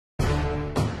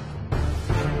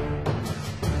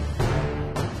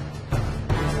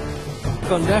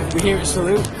thunder. We're here at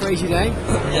Salute. Crazy day.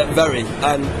 Yeah, very.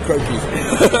 And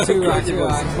croaky. Too right.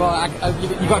 Well,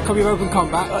 you got a copy of Open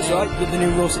Combat. That's right. With the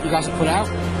new rules that you guys have put out.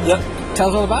 Yep. Tell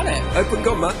us all about it. Open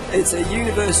Combat, it's a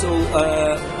universal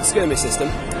skirmish system,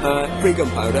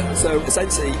 pre-gunpowder. So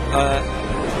essentially,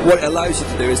 what it allows you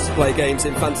to do is to play games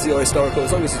in fantasy or historical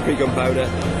as long as it's pre-gunpowder.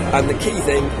 And the key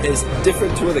thing is,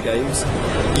 different to other games,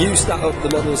 you stat up the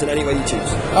models in any way you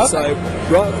choose. Okay. So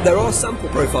there are sample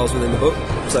profiles within the book.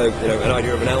 So, you know, an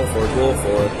idea of an elf or a dwarf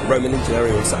or a Roman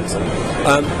legionary or a Saxon.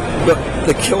 But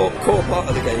the core part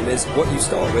of the game is what you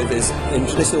start with is, in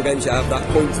traditional games you have that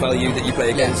points value that you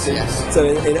play against. Yes. So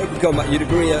in Open Combat you'd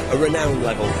agree a renown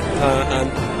level. And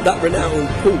that renown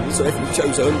pool, so if you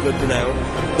chose 100 renown,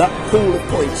 that pool of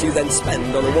points you then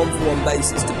spend on a one-for-one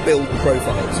basis to build the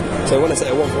profiles. So when I say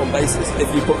a one-for-one basis,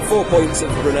 if you put 4 points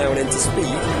of renown into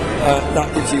speed,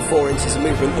 that gives you 4 inches of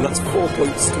movement, and that's 4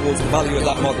 points towards the value of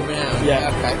that model. Yeah.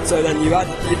 Okay. So then you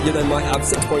then might have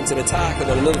 6 points in attack, and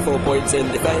then another 4 points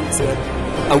in defence,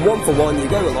 and one for one you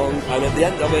go along, and at the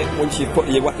end of it, once you've put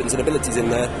your weapons and abilities in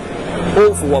there,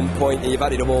 all for 1 point, and you've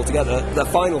added them all together, the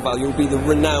final value will be the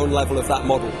renown level of that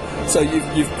model. So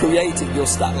you've created your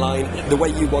stat line the way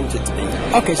you want it to be.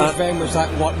 Okay, so it's very much like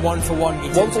one for one.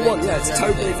 One for one, yeah, it's a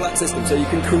totally flat system, so you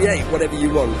can create whatever you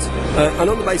want. And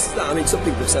on the basis of that, I mean, some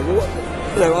people have said,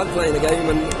 well, I'm playing a game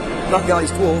and that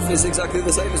guy's dwarf is exactly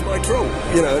the same as my troll,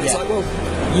 and it's like, well,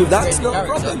 that's not a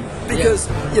problem, because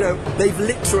they've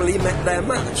literally met their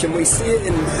match, and we see it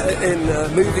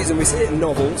in movies and we see it in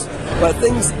novels where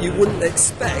things that you wouldn't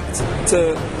expect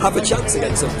to have a chance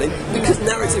against something, because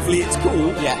narratively it's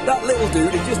cool. That little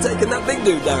dude has just taken that big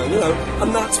dude down,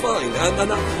 and that's fine,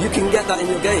 and that, you can get that in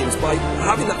your games by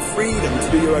having that freedom to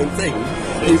do your own thing.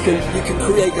 You can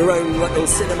create your own little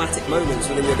cinematic moments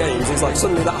within your games. It's like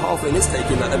suddenly that halfling is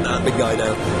taking that big guy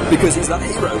now because he's that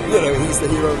hero. He's the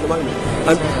hero of the moment.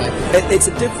 And it's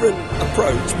a different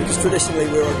approach, because traditionally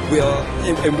we are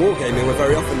in wargaming, we're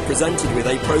very often presented with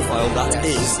a profile that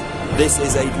is, this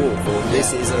is a dwarf, or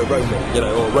this is a Roman,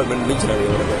 or Roman legionary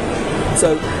or whatever.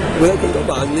 So with Open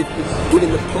Combat, I'm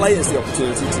giving the players the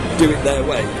opportunity to do it their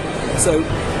way. So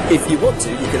if you want to,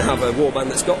 you can have a warband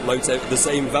that's got loads of the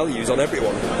same values on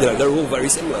everyone. They're all very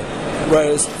similar.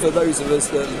 Whereas for those of us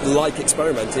that like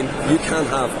experimenting, you can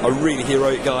have a really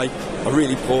heroic guy, a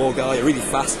really poor guy, a really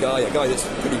fast guy, a guy that's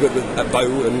pretty good with a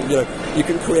bow, and you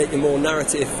can create a more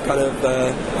narrative kind of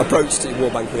approach to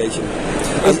warband creation.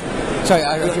 Sorry,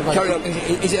 carry on.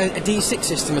 Is it a D6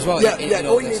 system as well? Yeah,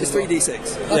 all you need is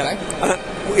 3d6. Okay.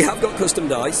 We have got custom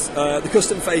dice. The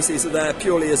custom faces are there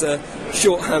purely as a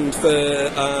shorthand for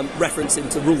referencing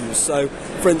to rules. So,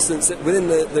 for instance, within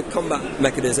the combat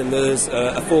mechanism, there's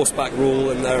a force-back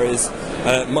rule, and there is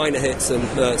minor hits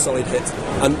and solid hits.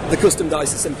 And the custom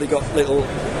dice have simply got little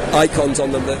icons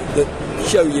on them that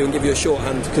show you and give you a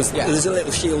shorthand, because there's a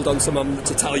little shield on some of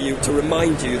them to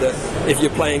remind you that if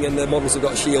you're playing and the models have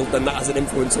got a shield, then that has an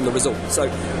influence on the result. So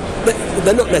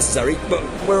they're not necessary, but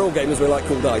we're all gamers, we like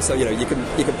cool dice, so you can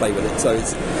play with it. So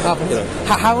it's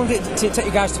How long did it take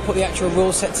you guys to put the actual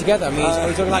rule set together? I mean, are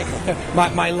we talking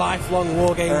like my lifelong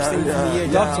war games thing from the year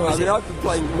doctor? I've been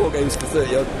playing war games for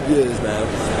 30 odd years now.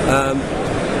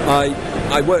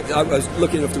 I was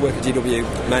lucky enough to work at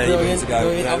GW many years ago,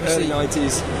 early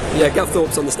 90s. Yeah, Gav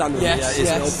Thorpe's on the stand with me. He's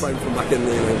an old friend from back in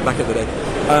the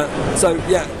day. So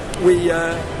yeah, we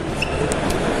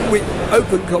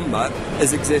Open Combat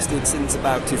has existed since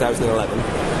about 2011,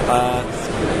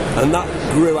 and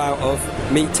that grew out of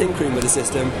me tinkering with the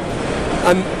system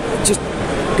and just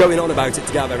going on about it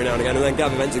to Gav every now and again, and then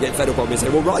Gav eventually get fed up on me and say,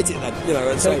 well, write it then,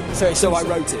 and so I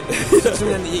wrote it.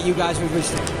 Something that you guys were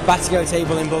just batting a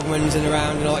table in Bugman's and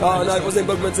around and all that kind of no, stuff. it wasn't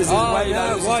in Bugman's, this is way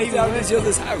down. It was down at his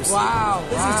other's house. Wow,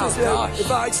 This is just,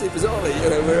 if actually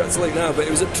bizarrely, we're at Sleep now, but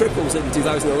it was at Triples in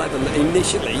 2011 that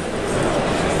initially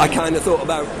I kind of thought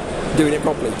about doing it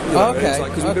properly.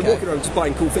 Because we've been walking around just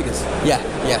buying cool figures. Yeah.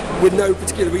 With no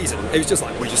particular reason. It was just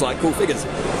like, we just like cool figures.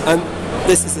 And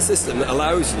this is the system that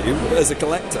allows you, as a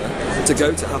collector, to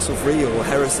go to Hassle-Free or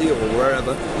Heresy or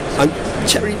wherever and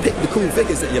cherry pick the cool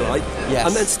figures that you like,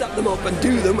 and then stack them up and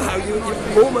do them how you're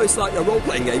almost like a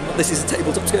role-playing game, but this is a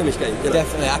tabletop skirmish game.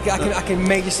 Definitely. I can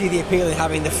majorly see the appeal in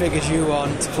having the figures you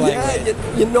want to play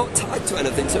with. You're not tied to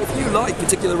anything, so if you like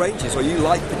particular ranges or you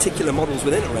like particular models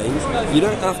within a range, you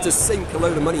don't have to sink a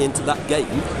load of money into that game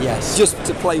just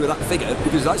to play with that figure,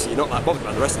 because actually you're not that bothered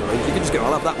about the rest of the range. You can just go,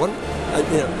 I'll have that one.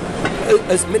 you know,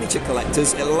 as miniature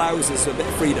collectors, it allows us a bit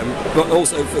of freedom, but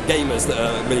also for gamers that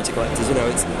are miniature collectors, you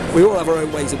know, we all have our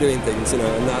own ways of doing things, you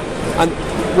know, and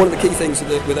one of the key things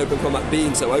with Open Combat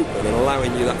being so open and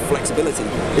allowing you that flexibility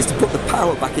is to put the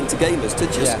power back into gamers, to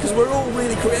just, because we're all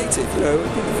really creative, you know,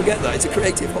 people forget that, it's a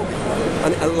creative hobby,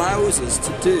 and it allows us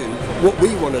to do what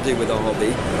we want to do with our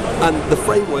hobby, and the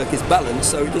framework is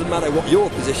balanced, so it doesn't matter what your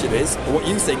position is, or what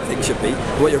you think things should be,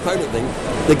 or what your opponent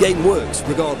thinks, the game works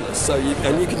regardless, so you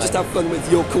can just have fun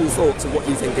with your cool thoughts of what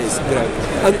you think is, you know.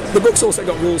 And the book's also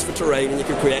got rules for terrain, and you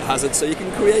can create hazards, so you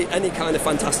can create any kind of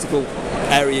fantastical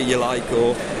area you like,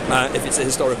 or if it's a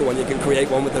historical one, you can create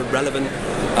one with the relevant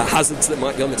hazards that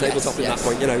might be on the tabletop at that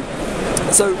point, you know.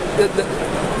 So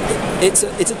it's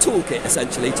a toolkit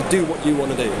essentially to do what you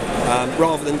want to do,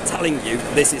 rather than telling you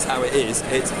this is how it is.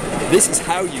 This is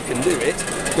how you can do it.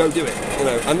 Go do it, you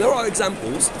know. And there are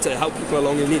examples to help people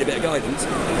along who need a bit of guidance,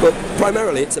 but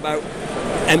primarily it's about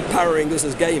empowering us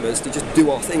as gamers to just do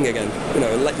our thing again, you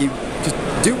know, and let you just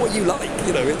do what you like,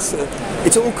 you know.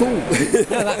 It's all cool.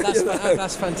 Yeah,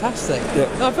 that's fantastic. Yeah.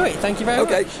 Oh, great! Thank you very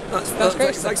much. Okay, that's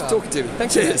great. Thanks for talking to me.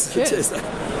 Thanks. Cheers.